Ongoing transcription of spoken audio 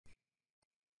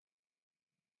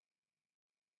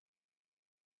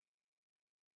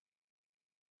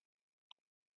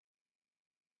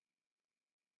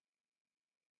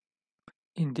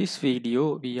In this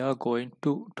video, we are going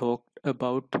to talk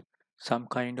about some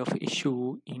kind of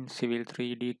issue in Civil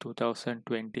 3D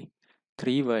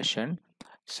 2023 version.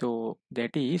 So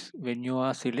that is when you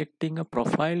are selecting a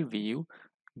profile view,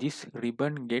 this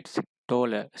ribbon gets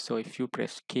taller. So if you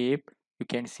press escape, you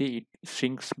can see it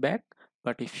shrinks back.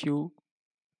 But if you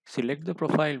select the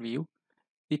profile view,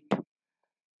 it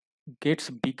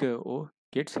gets bigger or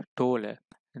gets taller.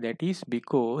 That is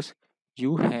because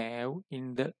you have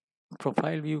in the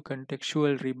profile view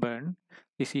contextual ribbon,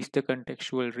 this is the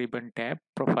contextual ribbon tab,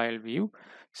 profile view.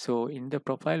 So in the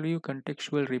profile view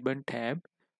contextual ribbon tab,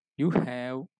 you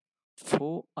have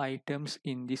 4 items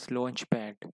in this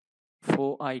launchpad.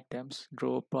 4 items: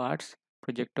 draw parts,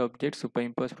 project objects,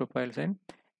 superimpose profiles, and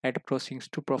add crossings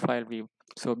to profile view.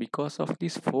 So because of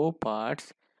these 4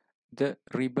 parts, the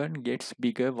ribbon gets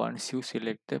bigger once you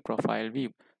select the profile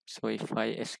view. So if I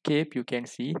escape, you can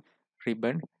see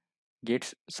ribbon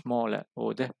gets smaller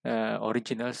or the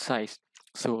original size.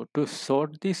 So to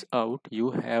sort this out, you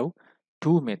have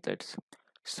two methods.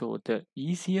 So the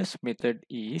easiest method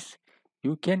is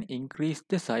you can increase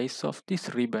the size of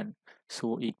this ribbon.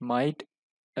 So it might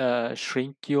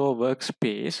shrink your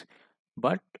workspace,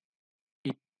 but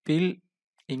it will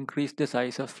increase the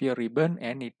size of your ribbon,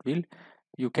 and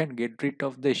you can get rid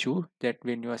of the issue that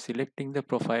when you are selecting the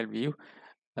profile view,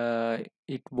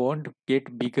 it won't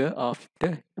get bigger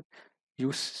after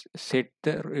you set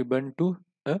the ribbon to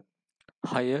a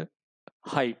higher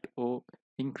height or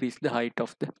increase the height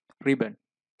of the ribbon.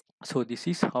 So this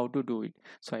is how to do it.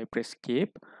 So I press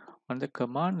escape. On the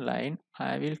command line,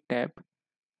 I will tap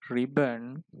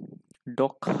ribbon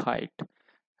dock height,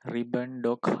 ribbon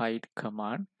dock height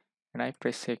command, and I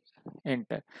press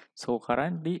enter. So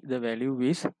currently the value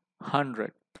is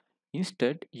 100.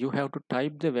 Instead, you have to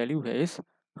type the value as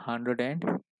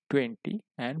 120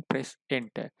 and press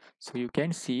enter. So you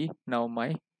can see now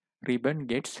my ribbon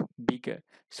gets bigger.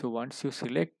 So once you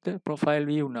select the profile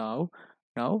view, now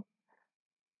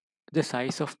the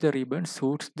size of the ribbon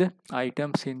suits the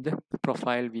items in the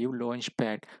profile view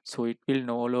launchpad. So it will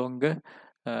no longer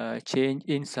change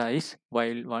in size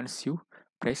while once you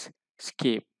press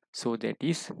escape. So that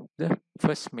is the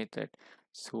first method.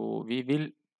 So we will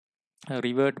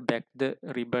revert back the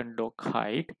ribbon dock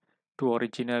height to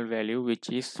original value, which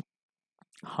is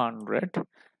 100,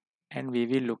 and we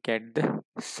will look at the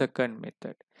second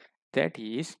method. That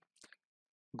is,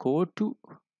 go to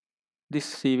this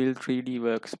Civil 3D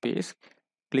workspace,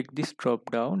 click this drop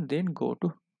down, then go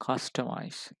to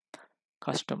customize.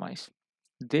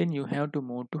 Then you have to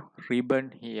move to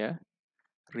ribbon here.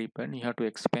 Ribbon, you have to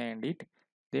expand it,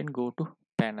 then go to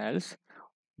panels,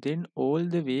 then all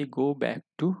the way go back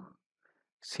to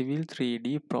Civil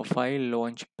 3D Profile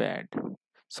Launchpad.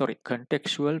 Sorry,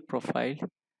 Contextual Profile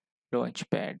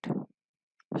Launchpad.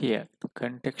 Here,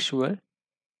 Context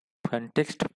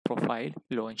Profile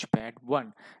Launchpad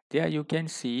 1. There you can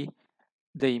see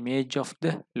the image of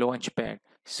the launchpad.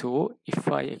 So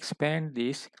if I expand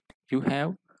this, you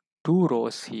have two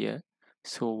rows here.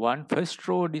 So first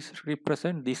row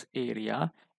represent this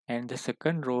area, and the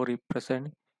second row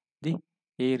represent the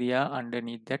area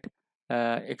underneath that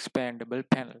expandable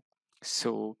panel.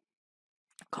 So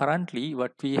currently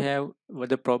what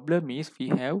the problem is, we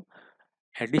have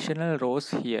additional rows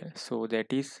here. So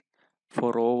that is,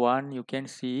 for row 1 you can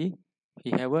see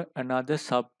we have another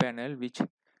sub panel which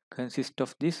consists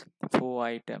of these 4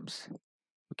 items.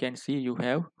 You can see you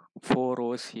have 4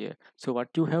 rows here. So what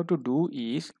you have to do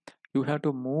is you have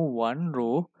to move one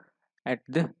row at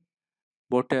the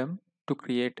bottom to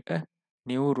create a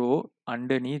new row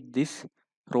underneath this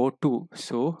row 2.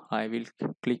 So I will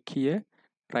click here,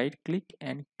 right click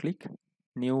and click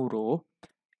new row,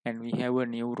 and we have a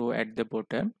new row at the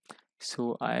bottom.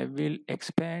 So I will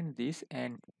expand this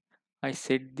and I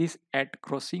set this add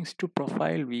crossings to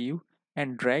profile view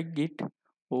and drag it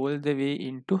all the way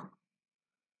into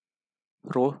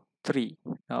row 3.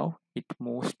 Now it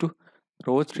moves to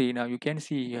row 3. Now you can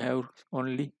see you have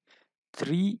only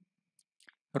 3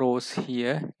 rows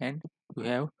here, and you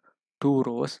have 2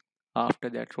 rows after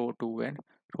that, row 2 and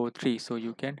row 3. So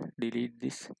you can delete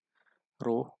this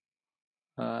row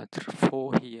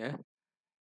 4 here.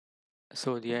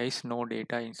 So there is no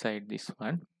data inside this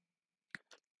one.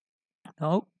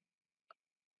 Now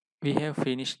we have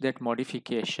finished that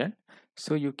modification,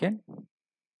 so you can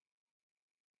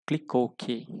click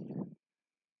OK.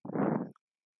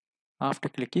 After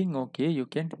clicking OK, you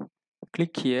can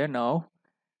click here. Now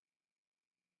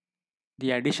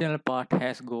the additional part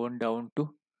has gone down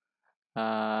to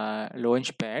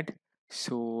launchpad,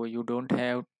 so you don't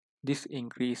have this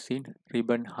increase in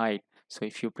ribbon height. So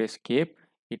if you press escape,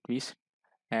 it is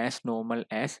as normal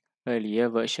as earlier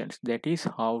versions. That is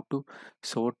how to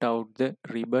sort out the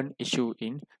ribbon issue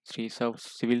in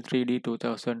Civil 3D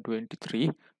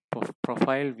 2023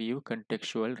 Profile View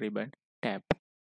Contextual Ribbon tab.